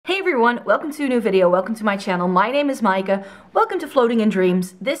everyone, welcome to a new video, welcome to my channel. My name is Maaike, welcome to Floating in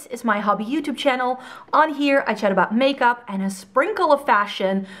Dreams. This is my hobby YouTube channel. On here I chat about makeup and a sprinkle of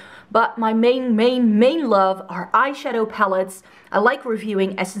fashion, but my main love are eyeshadow palettes. I like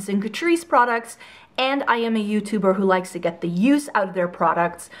reviewing Essence and Catrice products, and I am a YouTuber who likes to get the use out of their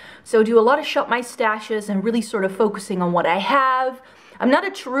products. So do a lot of shop my stashes and really sort of focusing on what I have. I'm not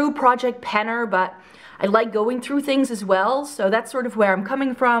a true project penner, but I like going through things as well, so that's sort of where I'm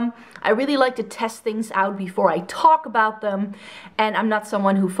coming from. I really like to test things out before I talk about them, and I'm not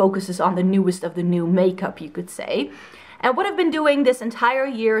someone who focuses on the newest of the new makeup, you could say. And what I've been doing this entire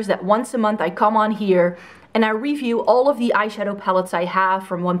year is that once a month I come on here and I review all of the eyeshadow palettes I have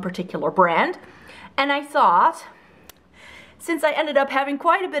from one particular brand. And I thought, since I ended up having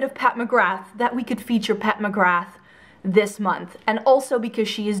quite a bit of Pat McGrath, that we could feature Pat McGrath this month. And also because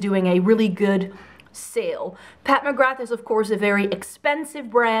she is doing a really good sale. Pat McGrath is of course a very expensive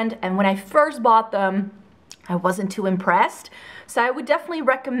brand, and when I first bought them I wasn't too impressed. So I would definitely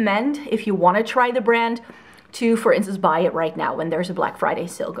recommend, if you want to try the brand, to for instance buy it right now when there's a Black Friday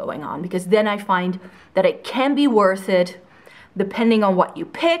sale going on, because then I find that it can be worth it depending on what you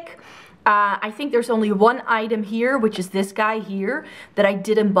pick. I think there's only one item here, which is this guy here, that I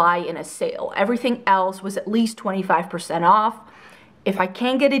didn't buy in a sale. Everything else was at least 25% off. If I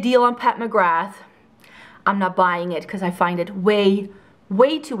can't get a deal on Pat McGrath, I'm not buying it because I find it way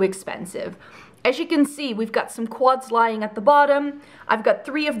too expensive. As you can see, we've got some quads lying at the bottom. I've got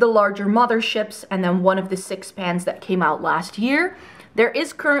 3 of the larger Motherships and then 1 of the 6 pans that came out last year. There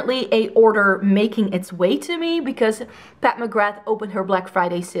is currently a order making its way to me because Pat McGrath opened her Black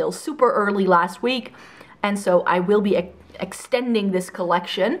Friday sale super early last week, and so I will be extending this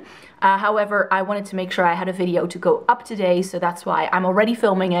collection. However, I wanted to make sure I had a video to go up today, so that's why I'm already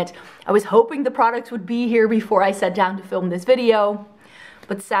filming it. I was hoping the products would be here before I sat down to film this video,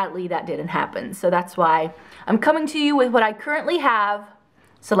 but sadly that didn't happen. So that's why I'm coming to you with what I currently have.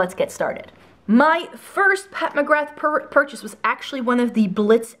 So let's get started. My first Pat McGrath purchase was actually one of the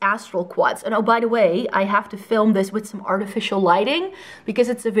Blitz Astral quads. And oh, by the way, I have to film this with some artificial lighting because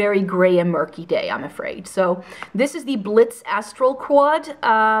it's a very gray and murky day, I'm afraid. So this is the Blitz Astral quad,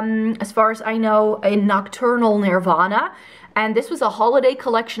 as far as I know, in Nocturnal Nirvana. And this was a holiday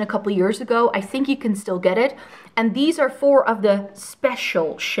collection a couple years ago. I think you can still get it. And these are 4 of the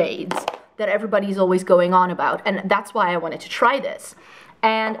special shades that everybody's always going on about. And that's why I wanted to try this.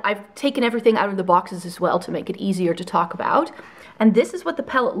 And I've taken everything out of the boxes as well to make it easier to talk about. And this is what the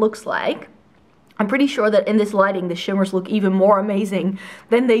palette looks like. I'm pretty sure that in this lighting the shimmers look even more amazing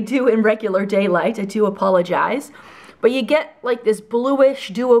than they do in regular daylight. I do apologize. But you get like this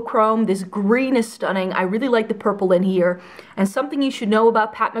bluish duochrome, this green is stunning. I really like the purple in here. And something you should know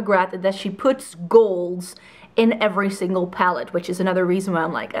about Pat McGrath is that she puts golds in every single palette, which is another reason why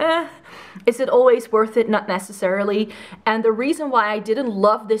I'm like, is it always worth it? Not necessarily. And the reason why I didn't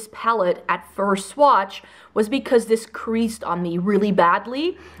love this palette at first swatch was because this creased on me really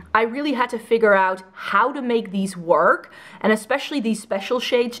badly. I really had to figure out how to make these work, and especially these special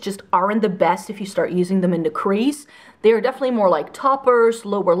shades just aren't the best if you start using them in the crease. They are definitely more like toppers,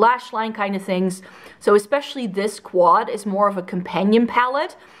 lower lash line kind of things. So especially this quad is more of a companion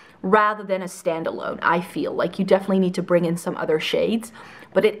palette rather than a standalone. I feel like you definitely need to bring in some other shades,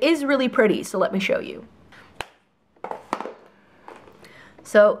 but it is really pretty, so let me show you.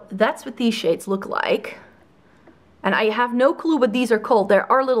 So that's what these shades look like. And I have no clue what these are called.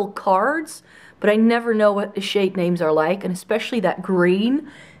 There are little cards, but I never know what the shade names are like, and especially that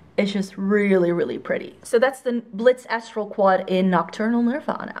green is just really pretty. So that's the Blitz Astral quad in Nocturnal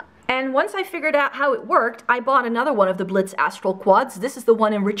Nirvana. And once I figured out how it worked, I bought another one of the Blitz Astral quads. This is the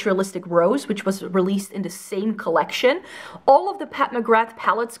one in Ritualistic Rose, which was released in the same collection. All of the Pat McGrath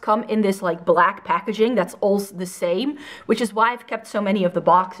palettes come in this like black packaging that's all the same, which is why I've kept so many of the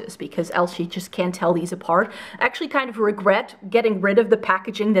boxes, because else you just can't tell these apart. I actually kind of regret getting rid of the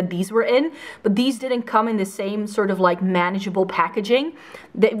packaging that these were in, but these didn't come in the same sort of like manageable packaging.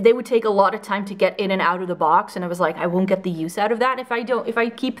 They would take a lot of time to get in and out of the box, and I was like, I won't get the use out of that if I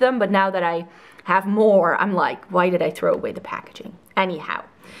keep them. But now that I have more, I'm like, why did I throw away the packaging? Anyhow,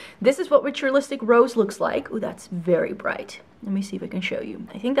 this is what Ritualistic Rose looks like. Oh, that's very bright. Let me see if I can show you.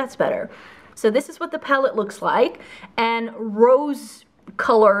 I think that's better. So this is what the palette looks like, and rose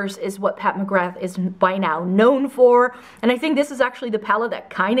colors is what Pat McGrath is by now known for. And I think this is actually the palette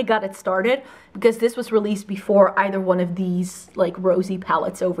that kind of got it started, because this was released before either one of these like rosy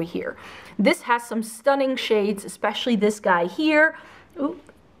palettes over here. This has some stunning shades, especially this guy here. Ooh.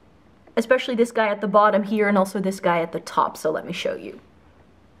 Especially this guy at the bottom here, and also this guy at the top. So let me show you.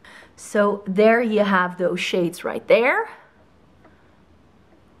 So there you have those shades right there.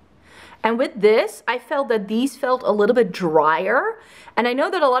 And with this, I felt that these felt a little bit drier. And I know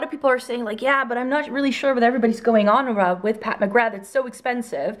that a lot of people are saying like, yeah, but I'm not really sure what everybody's going on about with Pat McGrath. It's so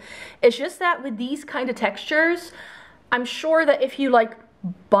expensive. It's just that with these kind of textures, I'm sure that if you like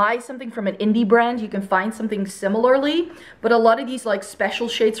buy something from an indie brand, you can find something similarly, but a lot of these like special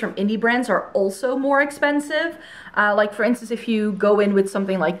shades from indie brands are also more expensive. Like for instance, if you go in with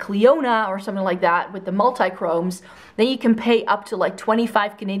something like Cleona or something like that with the multi-chromes, then you can pay up to like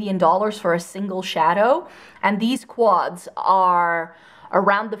 25 Canadian dollars for a single shadow, and these quads are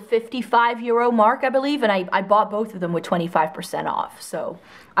around the 55 euro mark, I believe, and I bought both of them with 25% off. So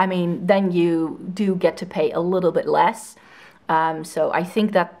I mean, then you do get to pay a little bit less. So I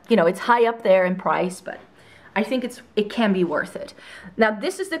think that, you know, it's high up there in price, but I think it can be worth it. Now,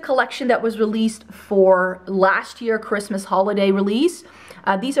 this is the collection that was released for last year Christmas holiday release.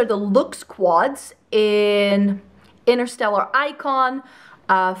 These are the Luxe quads in Innerstellar Icon,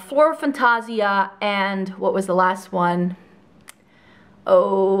 Fleur Fantasia, and what was the last one?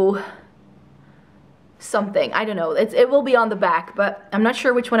 Oh, something. I don't know. It will be on the back, but I'm not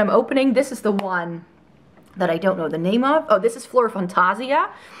sure which one I'm opening. This is the one that I don't know the name of. Oh, this is Fleur Fantasia,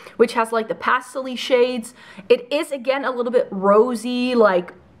 which has like the pastel-y shades. It is again a little bit rosy,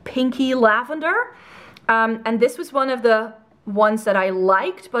 like pinky lavender. And this was one of the ones that I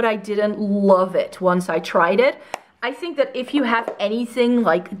liked, but I didn't love it once I tried it. I think that if you have anything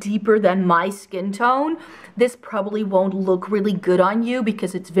like deeper than my skin tone, this probably won't look really good on you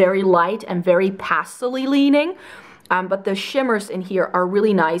because it's very light and very pastel-y leaning. But the shimmers in here are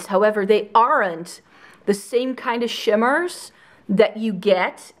really nice. However, they aren't the same kind of shimmers that you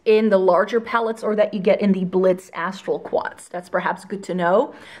get in the larger palettes or that you get in the Blitz Astral quads. That's perhaps good to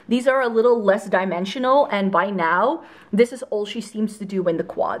know. These are a little less dimensional, and by now, this is all she seems to do in the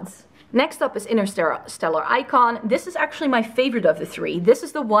quads. Next up is Innerstellar Icon. This is actually my favorite of the three. This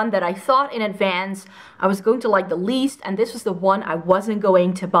is the one that I thought in advance I was going to like the least, and this was the one I wasn't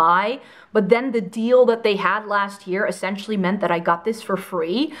going to buy. But then the deal that they had last year essentially meant that I got this for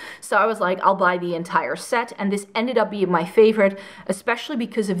free. So I was like, I'll buy the entire set, and this ended up being my favorite, especially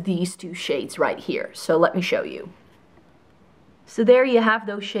because of these two shades right here. So let me show you. So there you have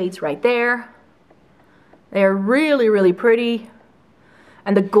those shades right there. They're really, really pretty.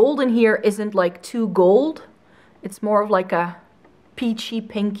 And the gold in here isn't like too gold. It's more of like a peachy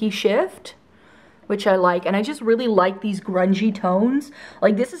pinky shift, which I like. And I just really like these grungy tones.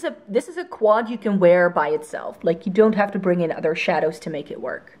 Like this is a quad you can wear by itself. Like you don't have to bring in other shadows to make it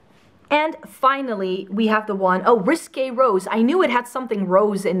work. And finally, we have the one, oh, Risqué Rose. I knew it had something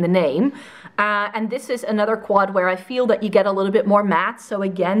rose in the name. And this is another quad where I feel that you get a little bit more matte. So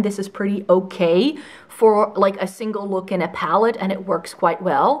again, this is pretty okay for like a single look in a palette, and it works quite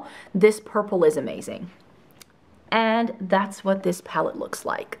well. This purple is amazing. And that's what this palette looks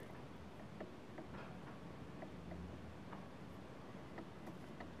like.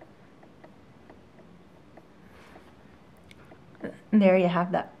 And there you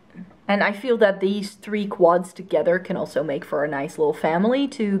have that. And I feel that these three quads together can also make for a nice little family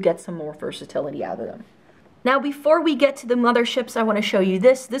to get some more versatility out of them. Now, before we get to the motherships, I want to show you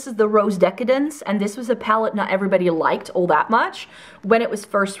this. This is the Rose Decadence, and this was a palette not everybody liked all that much when it was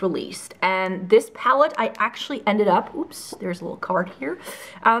first released. And this palette, I actually ended up, oops, there's a little card here.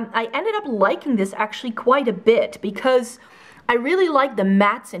 I ended up liking this actually quite a bit because I really like the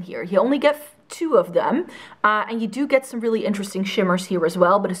mattes in here. You only get two of them, and you do get some really interesting shimmers here as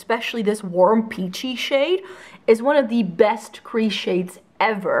well, but especially this warm peachy shade is one of the best crease shades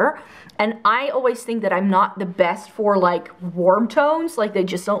ever. And I always think that I'm not the best for like warm tones, like they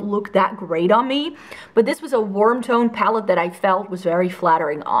just don't look that great on me, but this was a warm tone palette that I felt was very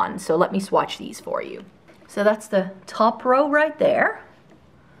flattering on. So let me swatch these for you. So that's the top row right there.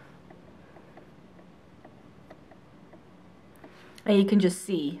 And you can just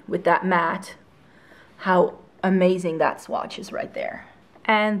see with that matte how amazing that swatch is right there.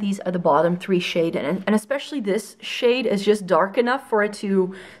 And these are the bottom three shades, and especially this shade is just dark enough for it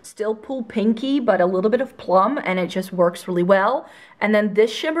to still pull pinky, but a little bit of plum, and it just works really well. And then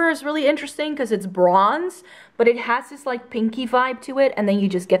this shimmer is really interesting because it's bronze, but it has this like pinky vibe to it, and then you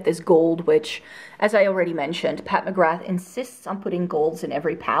just get this gold, which, as I already mentioned, Pat McGrath insists on putting golds in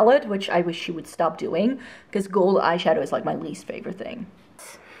every palette, which I wish she would stop doing, because gold eyeshadow is like my least favorite thing.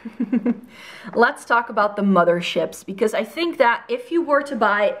 Let's talk about the motherships, because I think that if you were to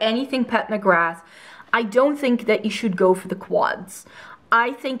buy anything Pat McGrath, I don't think that you should go for the quads.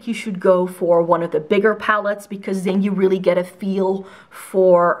 I think you should go for one of the bigger palettes, because then you really get a feel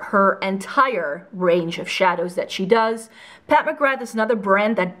for her entire range of shadows that she does. Pat McGrath is another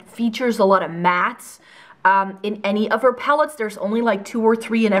brand that features a lot of mattes, in any of her palettes. There's only like 2 or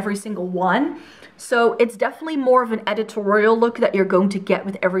 3 in every single one. So it's definitely more of an editorial look that you're going to get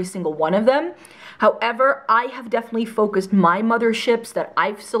with every single one of them. However, I have definitely focused my Motherships that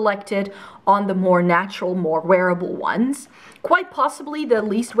I've selected on the more natural, more wearable ones. Quite possibly the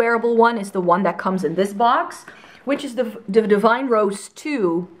least wearable one is the one that comes in this box, which is the Divine Rose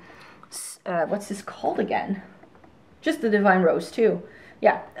 2. What's this called again? Just the Divine Rose 2.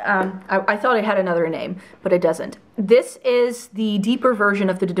 Yeah, I thought it had another name, but it doesn't. This is the deeper version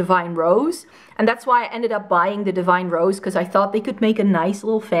of the Divine Rose, and that's why I ended up buying the Divine Rose, because I thought they could make a nice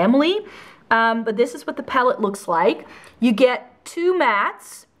little family. But this is what the palette looks like. You get 2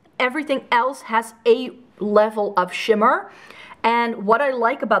 mattes. Everything else has a level of shimmer. And what I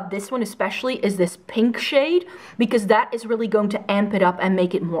like about this one especially is this pink shade, because that is really going to amp it up and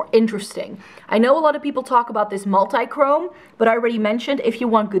make it more interesting. I know a lot of people talk about this multi-chrome, but I already mentioned if you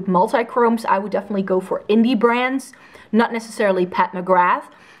want good multi-chromes, I would definitely go for indie brands, not necessarily Pat McGrath.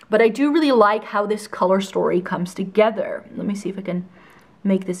 But I do really like how this color story comes together. Let me see if I can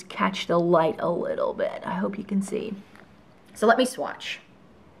make this catch the light a little bit. I hope you can see. So let me swatch.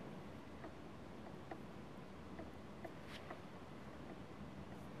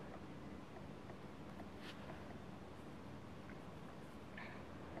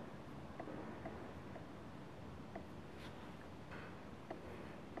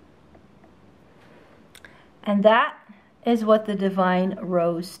 And that is what the Divine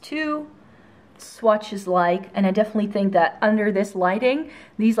Rose 2 swatch is like. And I definitely think that under this lighting,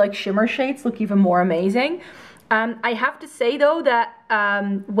 these like shimmer shades look even more amazing. I have to say though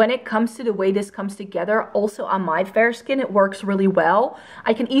that when it comes to the way this comes together, also on my fair skin, it works really well.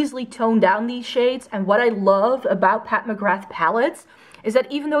 I can easily tone down these shades. And what I love about Pat McGrath palettes is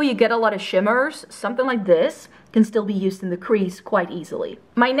that even though you get a lot of shimmers, something like this can still be used in the crease quite easily.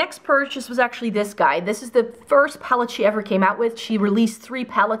 My next purchase was actually this guy. This is the first palette she ever came out with. She released 3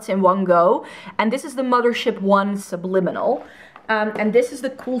 palettes in one go, and this is the Mothership 1 Subliminal. And this is the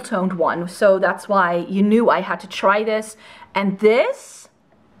cool toned one, so that's why you knew I had to try this. And this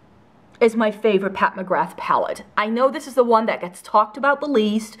is my favorite Pat McGrath palette. I know this is the one that gets talked about the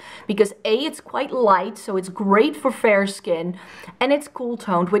least because A, it's quite light, so it's great for fair skin, and it's cool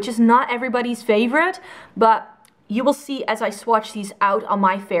toned, which is not everybody's favorite, but you will see as I swatch these out on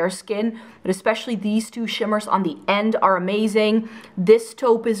my fair skin, but especially these 2 shimmers on the end are amazing. This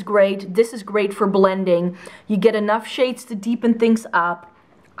taupe is great. This is great for blending. You get enough shades to deepen things up.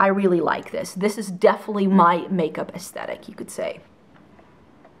 I really like this. This is definitely my makeup aesthetic, you could say.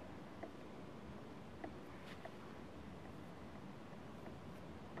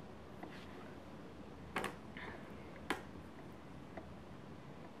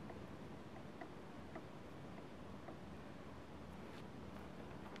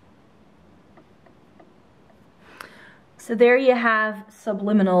 So there you have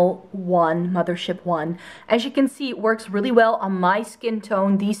Subliminal 1, Mothership 1. As you can see, it works really well on my skin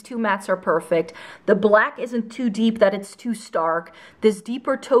tone. These 2 mattes are perfect. The black isn't too deep that it's too stark. This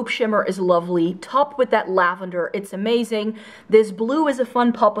deeper taupe shimmer is lovely. Topped with that lavender, it's amazing. This blue is a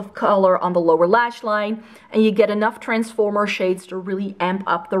fun pop of color on the lower lash line. And you get enough transformer shades to really amp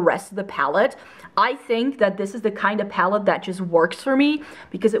up the rest of the palette. I think that this is the kind of palette that just works for me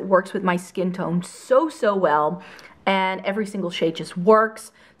because it works with my skin tone so well. And every single shade just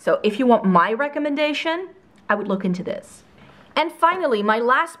works. So if you want my recommendation, I would look into this. And finally, my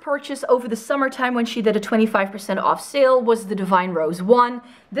last purchase over the summertime when she did a 25% off sale was the Divine Rose 1.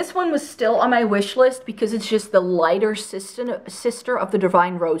 This one was still on my wish list because it's just the lighter sister of the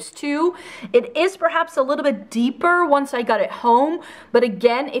Divine Rose 2. It is perhaps a little bit deeper once I got it home, but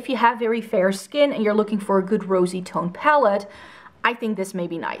again, if you have very fair skin and you're looking for a good rosy tone palette, I think this may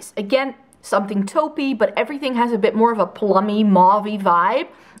be nice. Again, something taupey, but everything has a bit more of a plummy, mauvey vibe.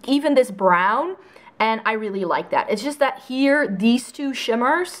 Even this brown, and I really like that. It's just that here, these 2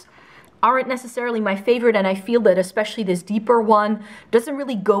 shimmers aren't necessarily my favorite, and I feel that especially this deeper one doesn't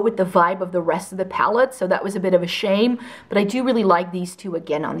really go with the vibe of the rest of the palette, so that was a bit of a shame, but I do really like these 2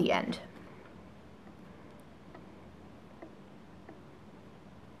 again on the end.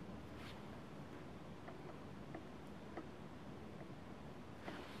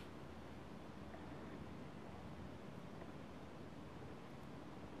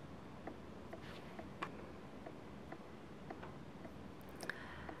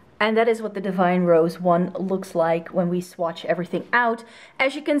 And that is what the Divine Rose 1 looks like when we swatch everything out.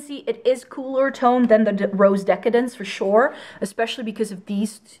 As you can see, it is cooler toned than the Rose Decadence for sure, especially because of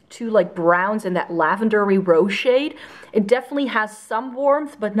these 2 like browns and that lavendery rose shade. It definitely has some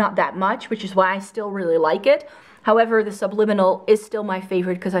warmth, but not that much, which is why I still really like it. However, the Subliminal is still my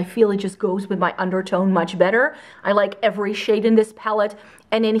favorite because I feel it just goes with my undertone much better. I like every shade in this palette.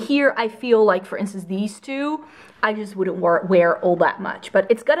 And in here, I feel like, for instance, these two, I just wouldn't wear all that much. But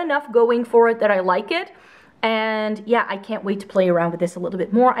it's got enough going for it that I like it. And yeah, I can't wait to play around with this a little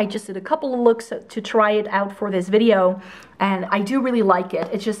bit more. I just did a couple of looks to try it out for this video, and I do really like it.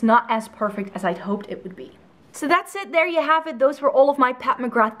 It's just not as perfect as I'd hoped it would be. So that's it, there you have it. Those were all of my Pat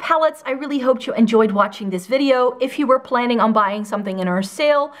McGrath palettes. I really hoped you enjoyed watching this video. If you were planning on buying something in our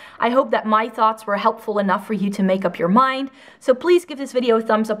sale, I hope that my thoughts were helpful enough for you to make up your mind. So please give this video a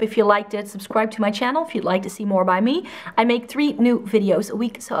thumbs up if you liked it. Subscribe to my channel if you'd like to see more by me. I make 3 new videos a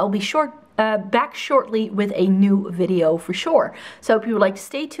week, so I'll be back shortly with a new video for sure. So if you would like to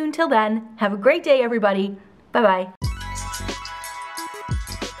stay tuned till then, have a great day everybody. Bye bye.